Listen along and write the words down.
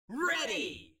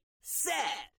Ready, set,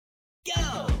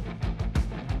 go!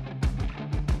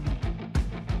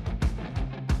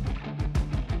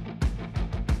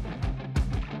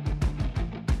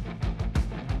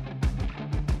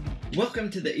 Welcome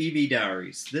to the EV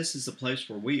Diaries. This is a place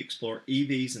where we explore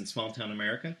EVs in small-town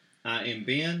America. I am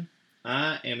Ben.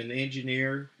 I am an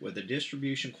engineer with a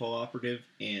distribution cooperative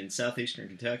in southeastern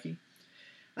Kentucky.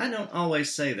 I don't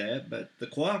always say that, but the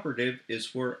cooperative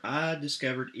is where I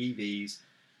discovered EVs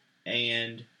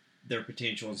and their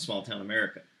potential in small-town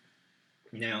America.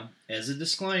 Now, as a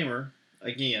disclaimer,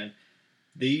 again,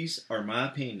 these are my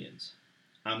opinions.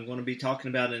 I'm going to be talking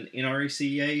about an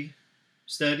NRECA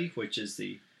study, which is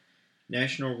the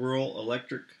National Rural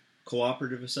Electric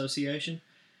Cooperative Association.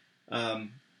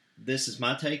 This is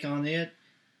my take on it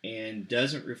and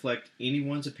doesn't reflect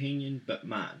anyone's opinion but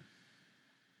mine.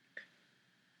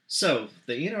 So,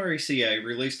 the NRECA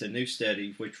released a new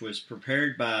study which was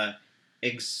prepared by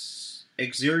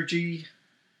Exergy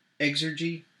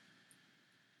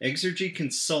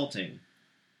Consulting.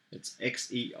 It's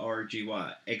Xergy,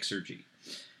 Exergy.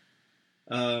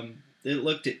 It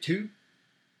looked at two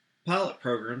pilot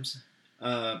programs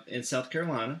in South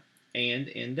Carolina and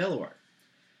in Delaware.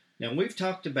 Now, we've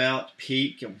talked about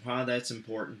peak and why that's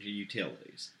important to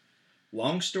utilities.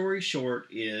 Long story short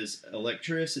is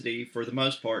electricity, for the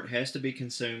most part, has to be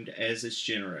consumed as it's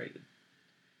generated.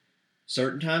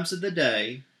 Certain times of the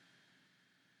day,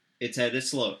 it's at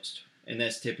its lowest, and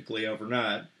that's typically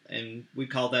overnight, and we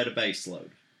call that a base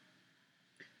load.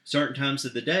 Certain times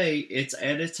of the day, it's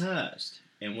at its highest,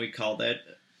 and we call that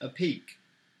a peak.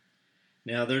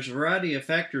 Now, there's a variety of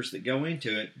factors that go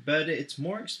into it, but it's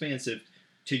more expensive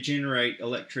to generate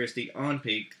electricity on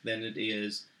peak than it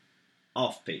is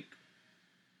off peak.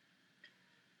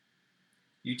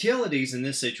 Utilities in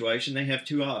this situation, they have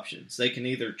two options. They can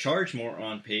either charge more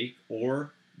on peak,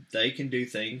 or they can do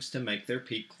things to make their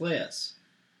peak less.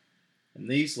 And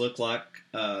these look like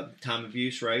time of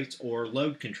use rates or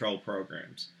load control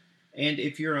programs. And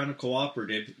if you're on a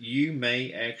cooperative, you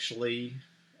may actually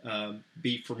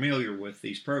be familiar with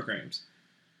these programs.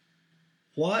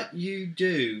 What you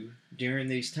do during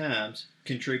these times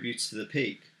contributes to the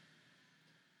peak.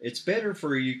 It's better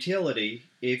for a utility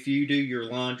if you do your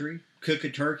laundry, cook a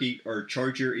turkey, or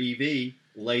charge your EV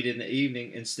late in the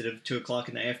evening instead of 2 o'clock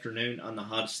in the afternoon on the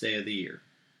hottest day of the year.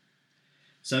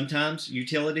 Sometimes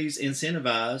utilities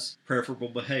incentivize preferable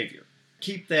behavior.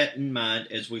 Keep that in mind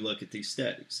as we look at these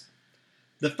studies.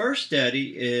 The first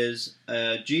study is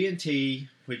G&T,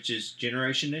 which is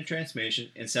Generation and Transmission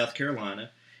in South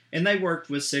Carolina, and they worked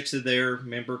with 6 of their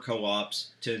member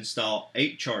co-ops to install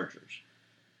 8 chargers.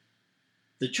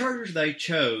 The charger they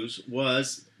chose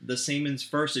was the Siemens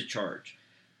VersaCharge.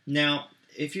 Now,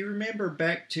 if you remember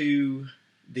back to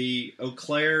the Eau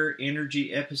Claire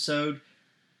Energy episode,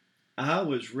 I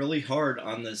was really hard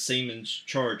on the Siemens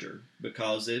charger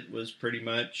because it was pretty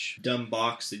much a dumb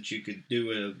box that you could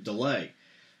do a delay.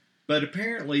 But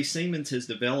apparently Siemens has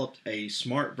developed a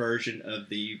smart version of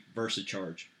the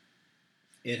VersaCharge.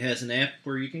 It has an app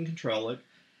where you can control it,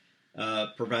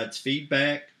 provides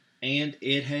feedback, and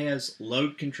it has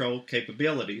load control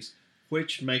capabilities,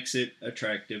 which makes it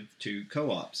attractive to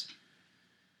co-ops.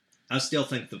 I still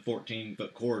think the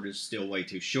 14-foot cord is still way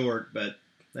too short, but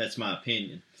that's my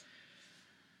opinion.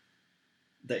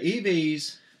 The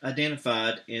EVs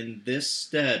identified in this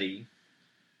study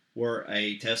were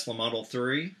a Tesla Model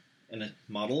 3 and a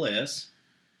Model S.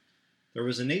 There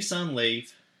was a Nissan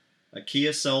Leaf, a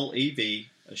Kia Soul EV,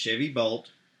 a Chevy Bolt,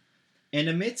 and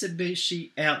a Mitsubishi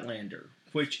Outlander,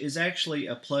 which is actually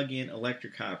a plug-in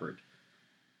electric hybrid.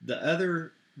 The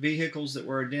other vehicles that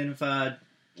were identified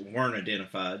weren't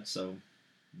identified, so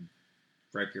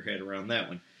wrap your head around that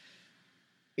one.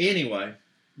 Anyway,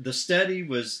 the study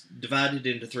was divided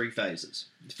into 3 phases.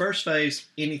 The first phase,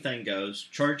 anything goes.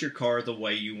 Charge your car the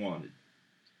way you wanted.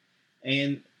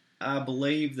 And I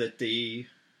believe that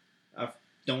I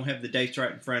don't have the dates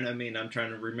right in front of me, and I'm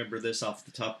trying to remember this off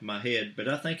the top of my head, but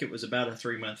I think it was about a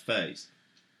 3-month phase.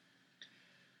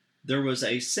 There was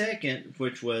a second,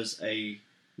 which was a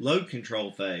load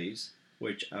control phase,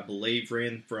 which I believe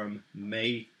ran from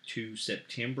May to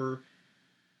September.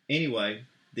 Anyway,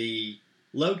 the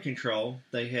load control,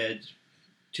 they had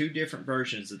 2 different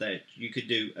versions of that. You could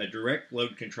do a direct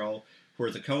load control where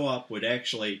the co-op would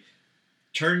actually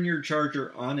turn your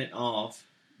charger on and off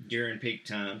during peak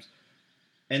times.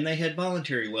 And they had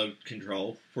voluntary load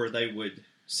control where they would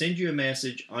send you a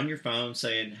message on your phone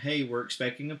saying, hey, we're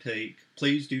expecting a peak.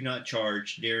 Please do not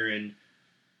charge during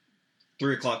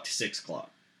 3 o'clock to 6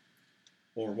 o'clock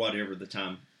or whatever the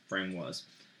time frame was.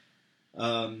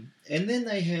 And then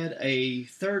they had a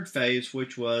third phase,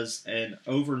 which was an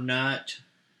overnight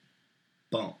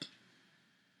bump.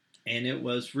 And it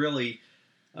was really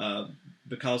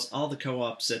because all the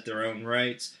co-ops set their own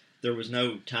rates. There was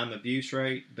no time of use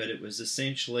rate, but it was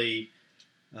essentially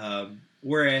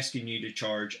we're asking you to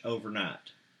charge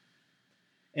overnight.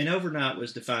 And overnight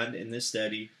was defined in this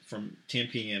study from 10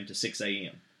 p.m. to 6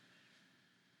 a.m.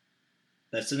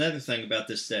 That's another thing about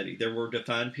this study. There were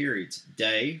defined periods.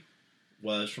 Day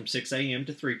was from 6 a.m.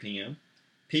 to 3 p.m.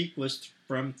 Peak was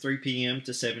from 3 p.m.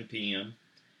 to 7 p.m.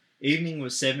 Evening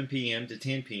was 7 p.m. to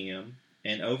 10 p.m.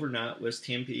 And overnight was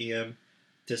 10 p.m.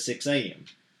 to 6 a.m.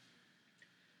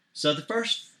 So the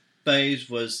first phase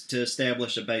was to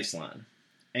establish a baseline.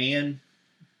 And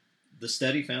the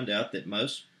study found out that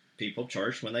most people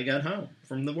charged when they got home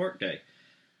from the workday.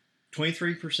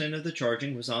 23% of the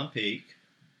charging was on peak.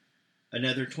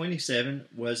 Another 27%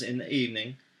 was in the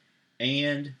evening.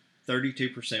 And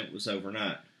 32% was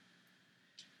overnight.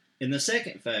 In the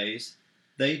second phase,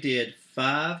 they did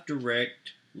 5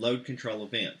 direct load control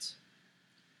events.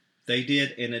 They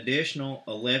did an additional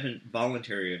 11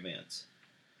 voluntary events.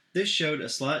 This showed a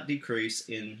slight decrease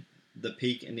in the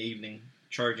peak and evening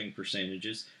charging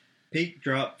percentages. Peak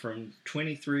dropped from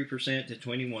 23% to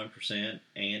 21%,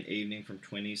 and evening from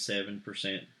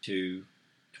 27% to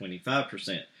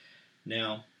 25%.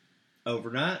 Now,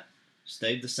 overnight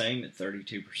stayed the same at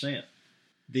 32%.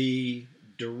 The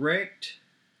direct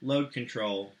load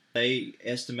control, they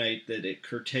estimate that it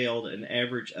curtailed an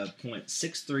average of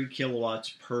 0.63 kilowatts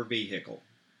per vehicle.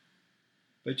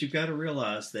 But you've got to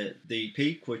realize that the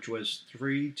peak, which was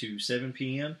 3 to 7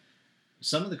 p.m.,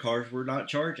 some of the cars were not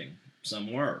charging.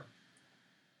 Some were.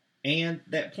 And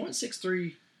that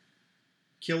 0.63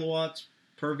 kilowatts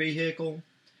per vehicle,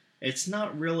 it's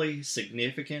not really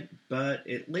significant, but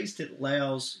at least it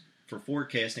allows for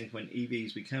forecasting when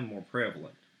EVs become more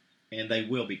prevalent. And they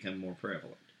will become more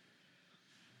prevalent.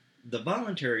 The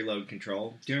voluntary load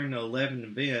control, during the 11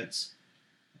 events,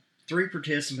 3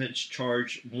 participants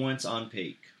charged once on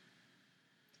peak.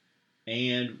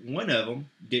 And one of them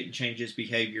didn't change his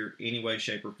behavior any way,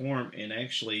 shape, or form and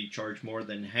actually charged more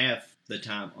than half the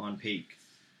time on peak.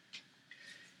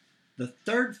 The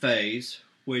third phase,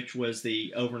 which was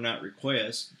the overnight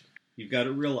request, you've got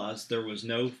to realize there was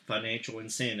no financial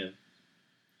incentive,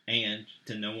 and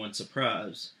to no one's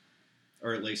surprise,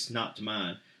 or at least not to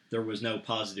mine, there was no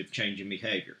positive change in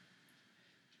behavior.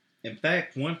 In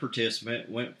fact, one participant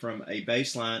went from a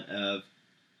baseline of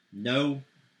no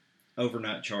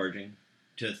overnight charging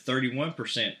to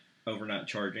 31% overnight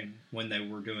charging when they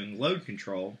were doing load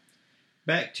control,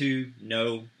 back to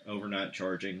no overnight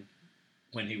charging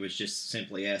when he was just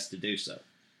simply asked to do so.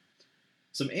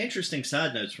 Some interesting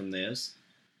side notes from this: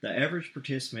 the average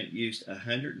participant used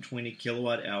 120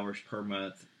 kilowatt hours per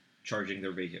month charging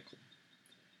their vehicle.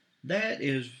 That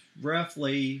is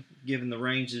roughly, given the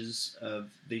ranges of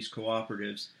these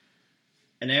cooperatives,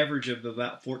 an average of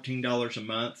about $14 a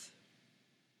month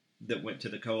that went to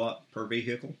the co-op per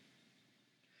vehicle.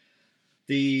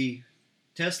 The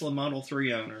Tesla Model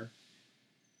 3 owner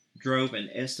drove an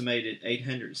estimated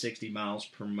 860 miles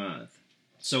per month.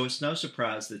 So it's no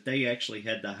surprise that they actually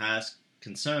had the highest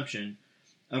consumption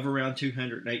of around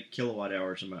 208 kilowatt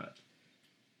hours a month.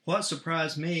 What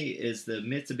surprised me is the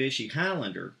Mitsubishi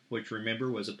Highlander, which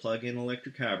remember was a plug-in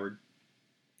electric hybrid,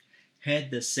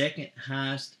 had the second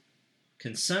highest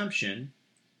consumption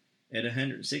at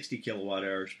 160 kilowatt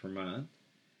hours per month,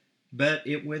 but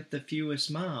it went the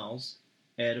fewest miles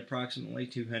at approximately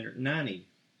 290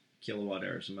 kilowatt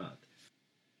hours a month.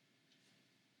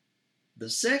 The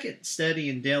second study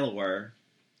in Delaware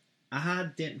I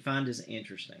didn't find as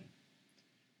interesting.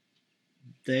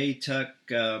 They took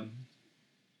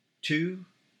 2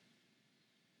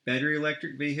 battery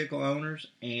electric vehicle owners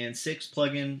and 6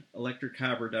 plug-in electric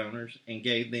hybrid owners and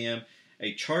gave them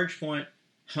a ChargePoint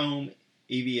home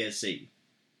EVSE.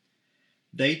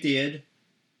 They did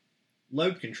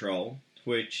load control,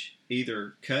 which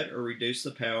either cut or reduced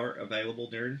the power available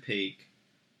during peak,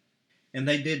 and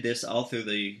they did this all through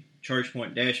the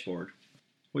ChargePoint dashboard,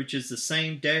 which is the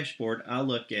same dashboard I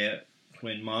look at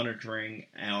when monitoring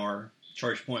our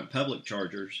ChargePoint public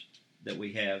chargers that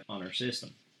we have on our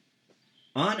system.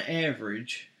 On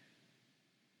average,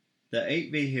 the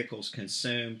 8 vehicles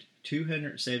consumed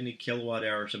 270 kilowatt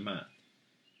hours a month,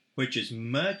 which is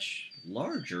much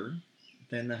larger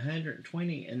than the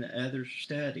 120 in the other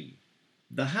study.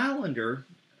 The Highlander,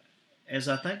 as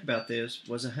I think about this,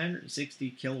 was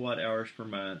 160 kilowatt hours per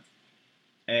month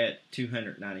at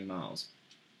 290 miles.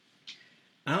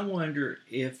 I wonder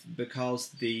if because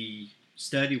the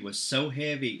study was so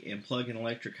heavy in plug-in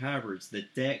electric hybrids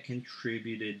that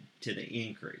contributed to the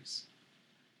increase.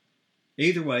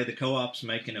 Either way, the co-op's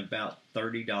making about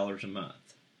 $30 a month.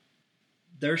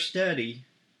 Their study,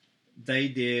 they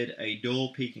did a dual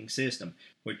peaking system,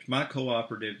 which my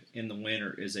cooperative in the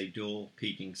winter is a dual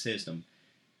peaking system.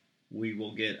 We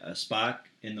will get a spike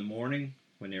in the morning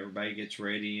when everybody gets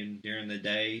ready, and during the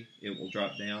day it will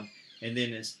drop down. And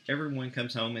then as everyone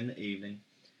comes home in the evening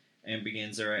and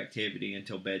begins their activity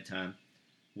until bedtime,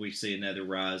 we see another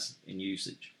rise in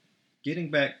usage.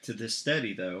 Getting back to this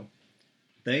study though,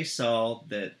 they saw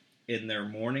that in their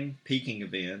morning peaking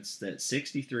events that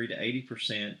 63 to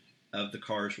 80% of the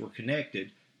cars were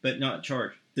connected but not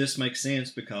charged. This makes sense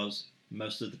because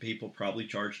most of the people probably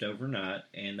charged overnight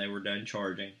and they were done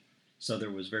charging, so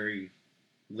there was very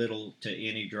little to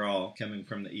any draw coming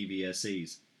from the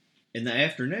EVSEs. In the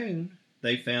afternoon,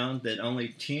 they found that only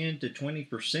 10 to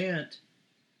 20%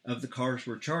 of the cars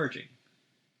were charging.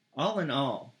 All in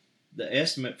all, the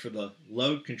estimate for the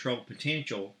load control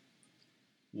potential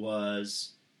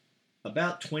was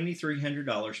about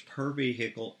 $2,300 per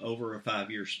vehicle over a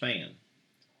 5-year span.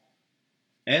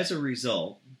 As a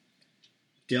result,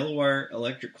 Delaware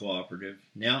Electric Cooperative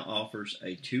now offers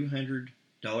a $200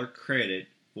 credit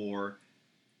for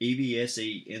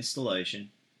EVSE installation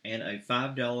and a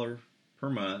 $5 per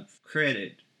month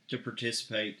credit to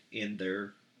participate in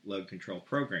their load control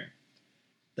program.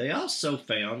 They also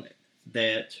found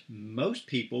that most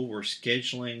people were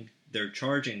scheduling their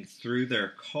charging through their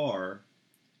car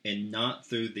and not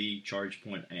through the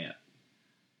ChargePoint app.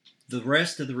 The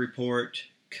rest of the report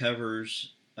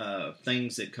covers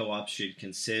things that co-ops should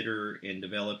consider in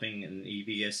developing an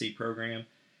EVSE program,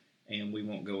 and we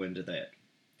won't go into that.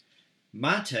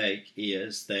 My take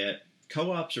is that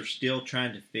co-ops are still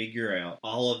trying to figure out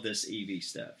all of this EV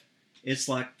stuff. It's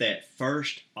like that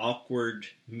first awkward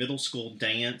middle school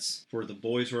dance where the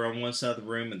boys are on one side of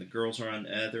the room and the girls are on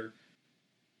the other.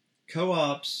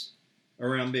 Co-ops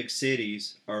around big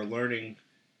cities are learning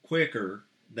quicker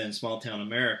than small town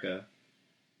America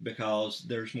because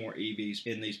there's more EVs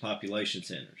in these population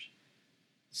centers.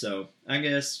 So I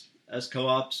guess us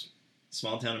co-ops,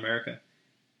 small town America,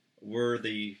 we're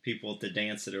the people at the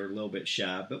dance that are a little bit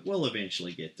shy, but we'll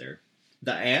eventually get there.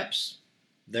 The apps,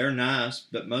 they're nice,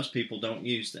 but most people don't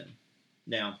use them.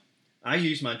 Now, I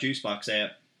use my Juicebox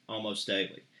app almost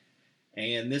daily,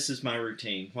 and this is my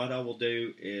routine. What I will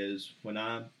do is when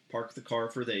I park the car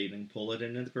for the evening, pull it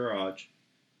into the garage,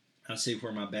 I see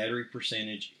where my battery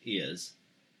percentage is.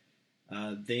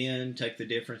 Then take the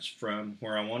difference from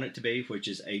where I want it to be, which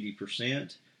is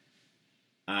 80%.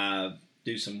 I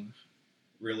do some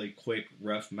really quick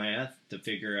rough math to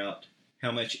figure out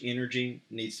how much energy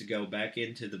needs to go back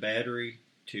into the battery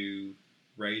to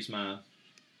raise my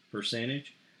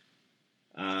percentage.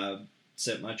 I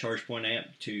set my ChargePoint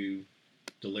app to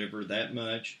deliver that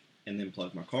much and then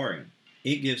plug my car in.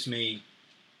 It gives me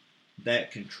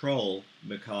that control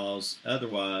because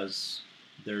otherwise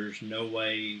there's no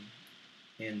way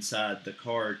inside the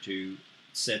car to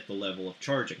set the level of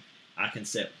charging. I can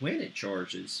set when it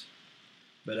charges,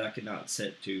 but I cannot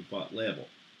set to what level.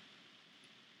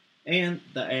 And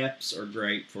the apps are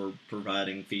great for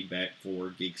providing feedback for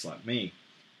geeks like me.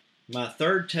 My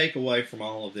third takeaway from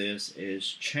all of this is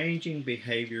changing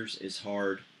behaviors is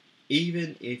hard,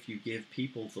 even if you give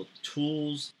people the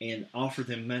tools and offer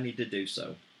them money to do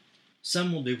so.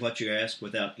 Some will do what you ask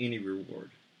without any reward.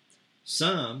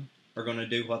 Some are going to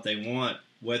do what they want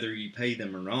whether you pay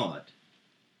them or not.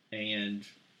 And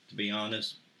to be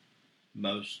honest,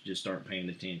 most just aren't paying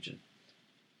attention.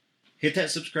 Hit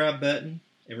that subscribe button,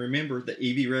 and remember the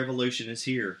EV revolution is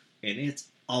here, and it's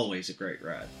always a great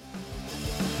ride.